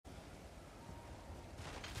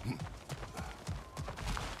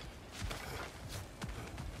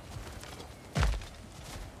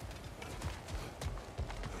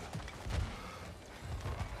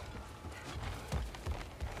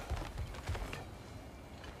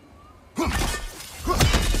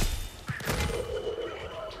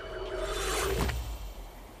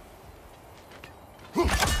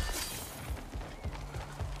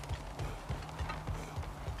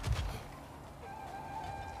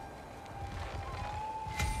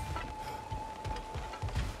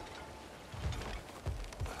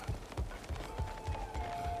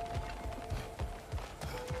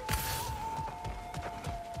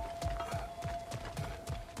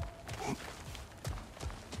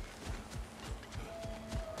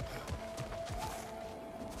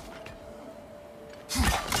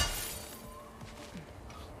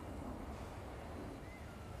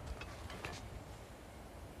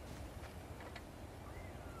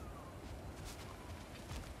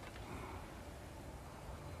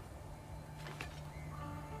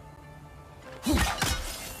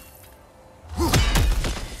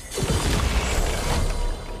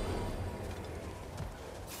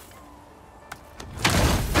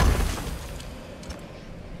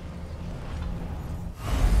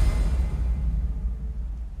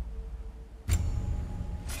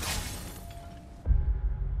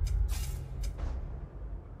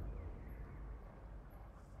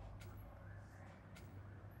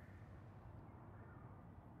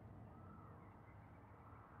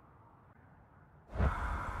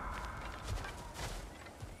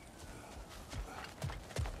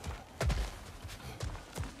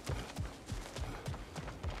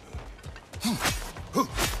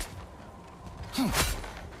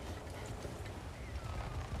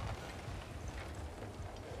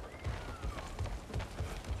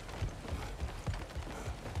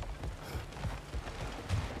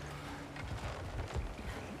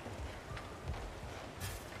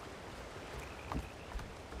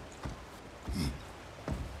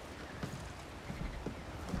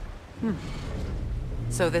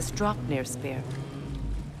So this Draupnir spear,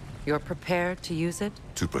 you're prepared to use it?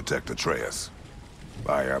 To protect Atreus.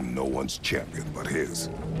 I am no one's champion but his,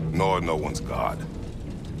 nor no one's god.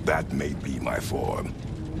 That may be my form.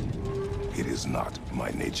 It is not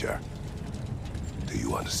my nature. Do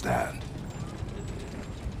you understand?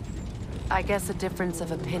 I guess a difference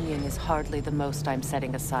of opinion is hardly the most I'm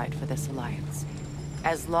setting aside for this alliance.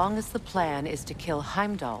 As long as the plan is to kill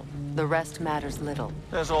Heimdall, the rest matters little.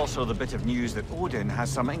 There's also the bit of news that Odin has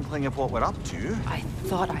some inkling of what we're up to. I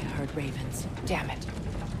thought I heard ravens. Damn it.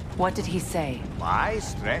 What did he say?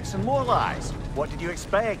 Lies, threats, and more lies. What did you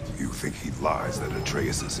expect? You think he lies that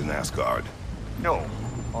Atreus is in Asgard? No.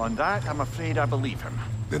 On that, I'm afraid I believe him.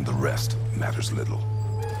 Then the rest matters little.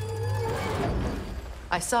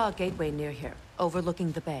 I saw a gateway near here,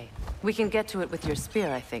 overlooking the bay. We can get to it with your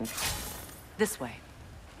spear, I think. This way.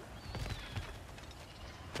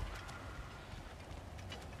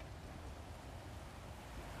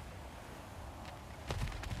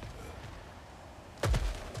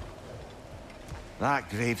 That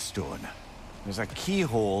gravestone. There's a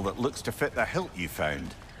keyhole that looks to fit the hilt you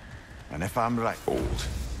found. And if I'm right... Old.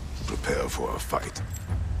 Prepare for a fight.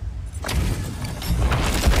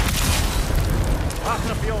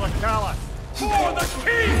 Laugnafield and Callus! For the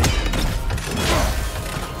king!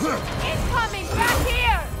 Incoming! Back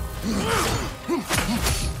here!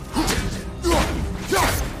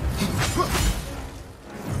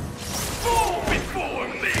 Fall before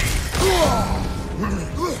me!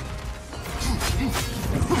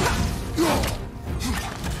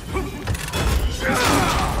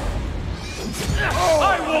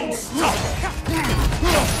 I won't stop!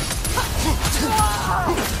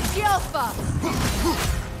 Gilfa!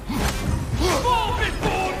 Fall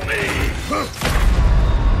before me!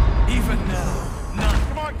 Even now, none.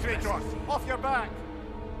 Come on, Kratos! Off your back!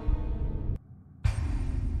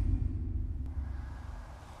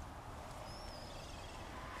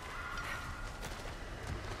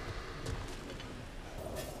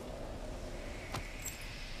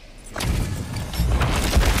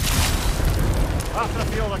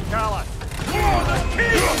 Laugnafield and Callus! For the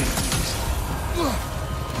king!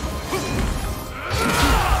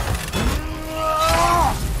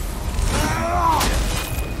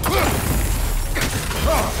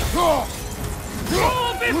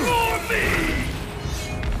 Fall before me!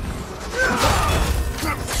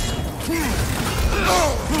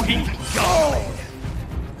 Be gone!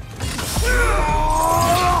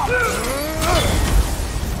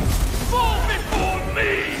 Fall before me!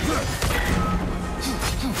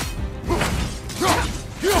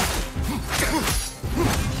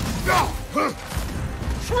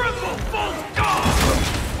 Triple bolt god!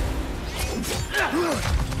 I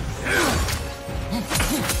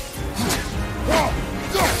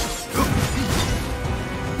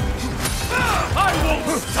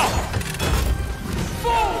won't stop!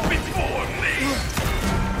 Fall before me!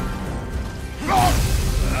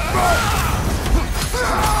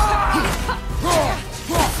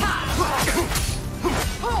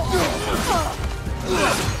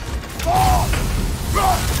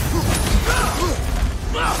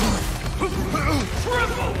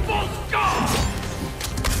 Triple false god!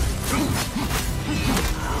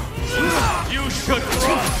 You should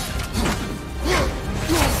run!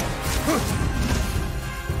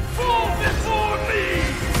 Fall before me!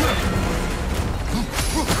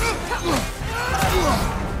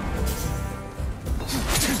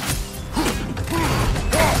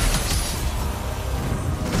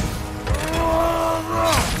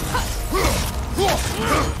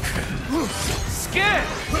 Scared!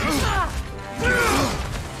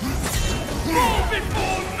 Fall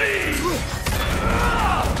before me!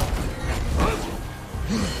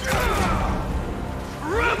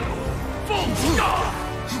 Rebel! Full stop!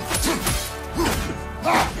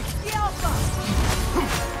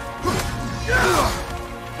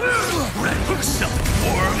 Wreck yourself,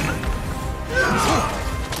 worm!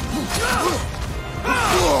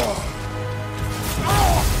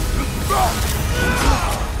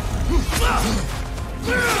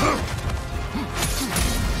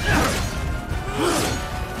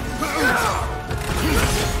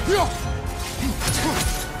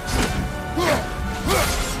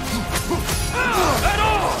 At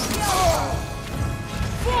all!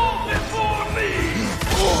 Fall before me!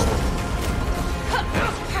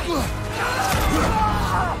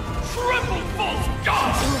 Triple false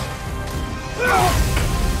god!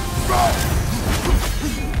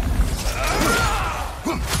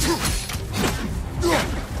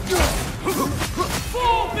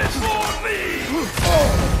 Fall before me!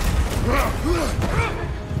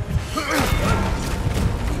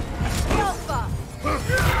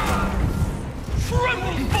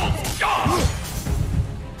 Triple false god!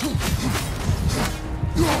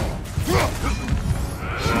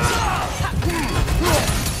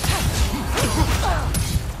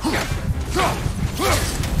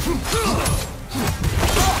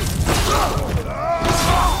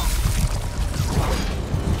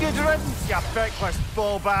 Good riddance, you feckless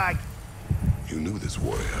ball bag. You knew this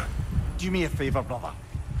warrior. Do me a favor, brother.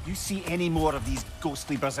 You see any more of these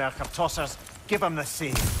ghostly berserker tossers, give them the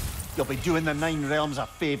same. You'll be doing the Nine Realms a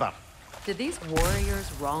favor. Did these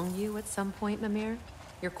warriors wrong you at some point, Mimir?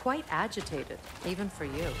 You're quite agitated, even for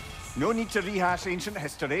you. No need to rehash ancient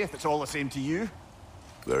history if it's all the same to you.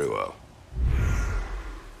 Very well.